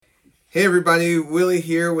Hey everybody, Willie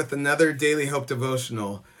here with another Daily Hope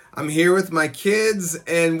Devotional. I'm here with my kids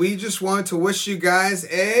and we just want to wish you guys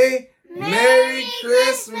a Merry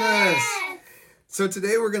Christmas! So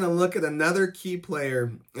today we're going to look at another key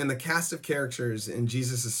player in the cast of characters in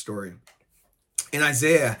Jesus' story. In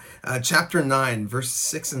Isaiah chapter 9, verse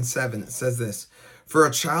 6 and 7, it says this, "For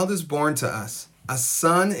a child is born to us, a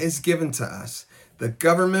son is given to us. The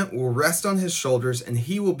government will rest on his shoulders, and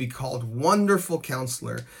he will be called Wonderful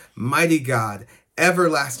Counselor, Mighty God,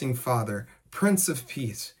 Everlasting Father, Prince of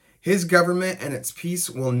Peace. His government and its peace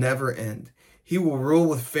will never end. He will rule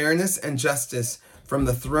with fairness and justice from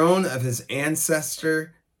the throne of his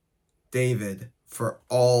ancestor David for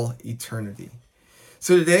all eternity."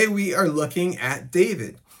 So today we are looking at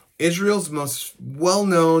David, Israel's most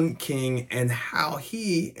well-known king, and how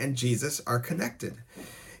he and Jesus are connected.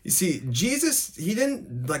 You see, Jesus, he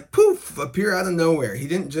didn't poof, appear out of nowhere. He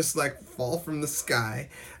didn't just fall from the sky.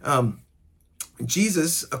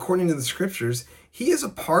 Jesus, according to the scriptures, he is a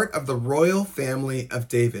part of the royal family of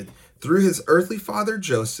David through his earthly father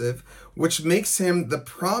Joseph, which makes him the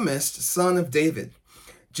promised son of David.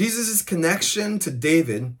 Jesus' connection to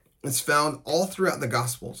David is found all throughout the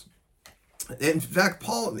Gospels. In fact,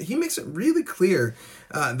 Paul, he makes it really clear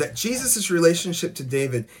that Jesus' relationship to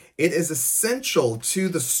David, it is essential to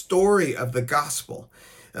the story of the gospel.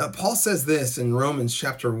 Paul says this in Romans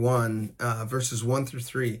chapter 1, verses 1 through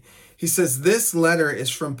 3. He says, "This letter is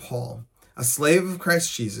from Paul, a slave of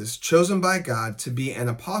Christ Jesus, chosen by God to be an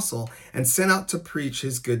apostle and sent out to preach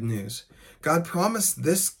his good news. God promised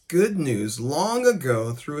this good news long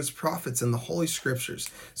ago through his prophets in the Holy Scriptures."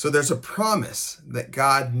 So there's a promise that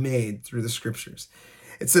God made through the Scriptures.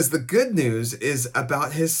 It says the good news is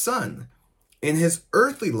about his son. In his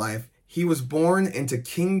earthly life, he was born into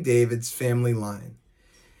King David's family line.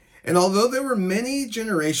 And although there were many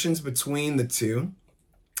generations between the two,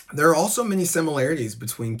 there are also many similarities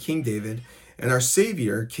between King David and our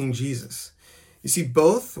Savior, King Jesus. You see,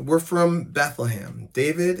 both were from Bethlehem.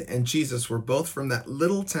 David and Jesus were both from that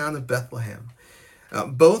little town of Bethlehem.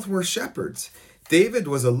 Both were shepherds. David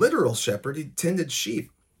was a literal shepherd. He tended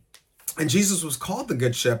sheep. And Jesus was called the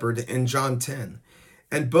Good Shepherd in John 10.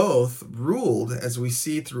 And both ruled, as we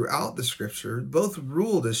see throughout the scripture, both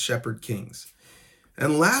ruled as shepherd kings.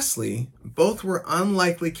 And lastly, both were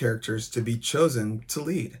unlikely characters to be chosen to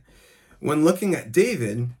lead. When looking at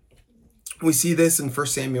David, we see this in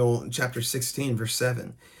 1 Samuel chapter 16, verse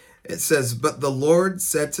 7. It says, "But the Lord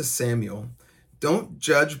said to Samuel, 'Don't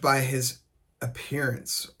judge by his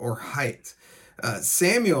appearance or height.'"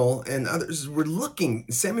 Samuel and others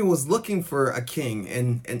Samuel was looking for a king,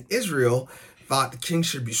 and Israel thought the king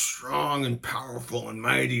should be strong and powerful and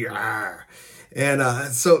mighty.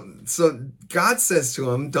 And so God says to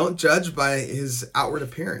him, don't judge by his outward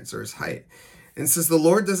appearance or his height. And it says the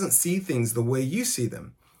Lord doesn't see things the way you see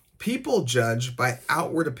them. People judge by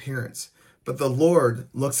outward appearance, but the Lord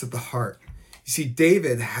looks at the heart. You see,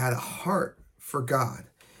 David had a heart for God.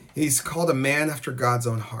 He's called a man after God's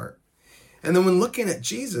own heart. And then when looking at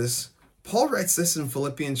Jesus, Paul writes this in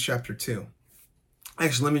Philippians chapter 2.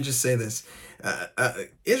 Actually, let me just say this.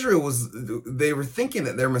 Israel they were thinking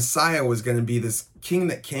that their Messiah was going to be this king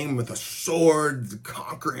that came with a sword,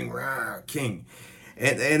 conquering king.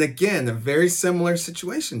 And again, a very similar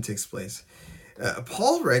situation takes place.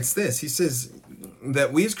 Paul writes this. He says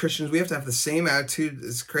that we as Christians, we have to have the same attitude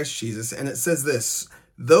as Christ Jesus. And it says this,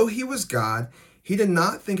 "Though he was God, he did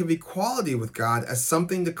not think of equality with God as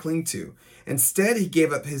something to cling to. Instead, he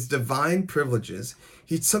gave up his divine privileges.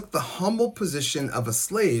 He took the humble position of a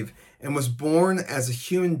slave and was born as a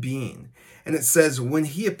human being." And it says, "When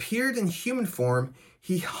he appeared in human form,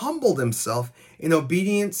 he humbled himself in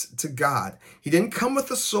obedience to God." He didn't come with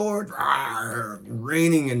a sword,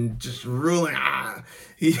 reigning and just ruling.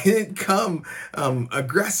 He didn't come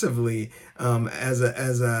aggressively as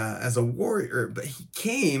a warrior, but he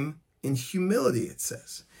came in humility, it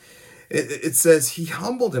says. It says he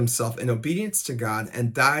humbled himself in obedience to God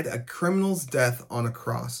and died a criminal's death on a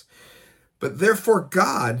cross. But therefore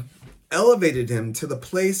God elevated him to the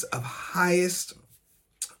place of highest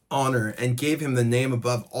honor and gave him the name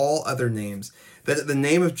above all other names, that at the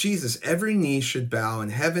name of Jesus every knee should bow in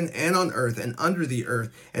heaven and on earth and under the earth,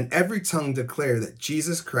 and every tongue declare that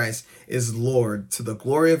Jesus Christ is Lord, to the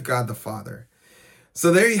glory of God the Father.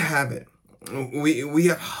 So there you have it. We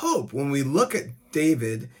have hope when we look at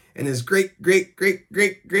David and his great,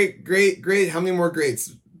 how many more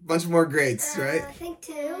greats? Bunch more greats, right? I think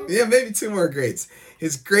 2. Yeah, maybe 2 more greats.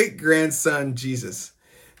 His great-grandson, Jesus.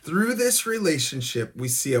 Through this relationship, we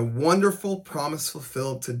see a wonderful promise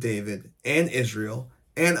fulfilled to David and Israel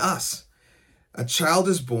and us. A child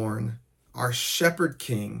is born, our shepherd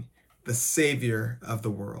king, the Savior of the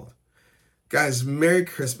world. Guys, Merry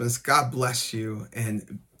Christmas. God bless you.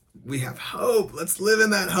 And we have hope. Let's live in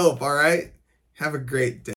that hope, all right? Have a great day.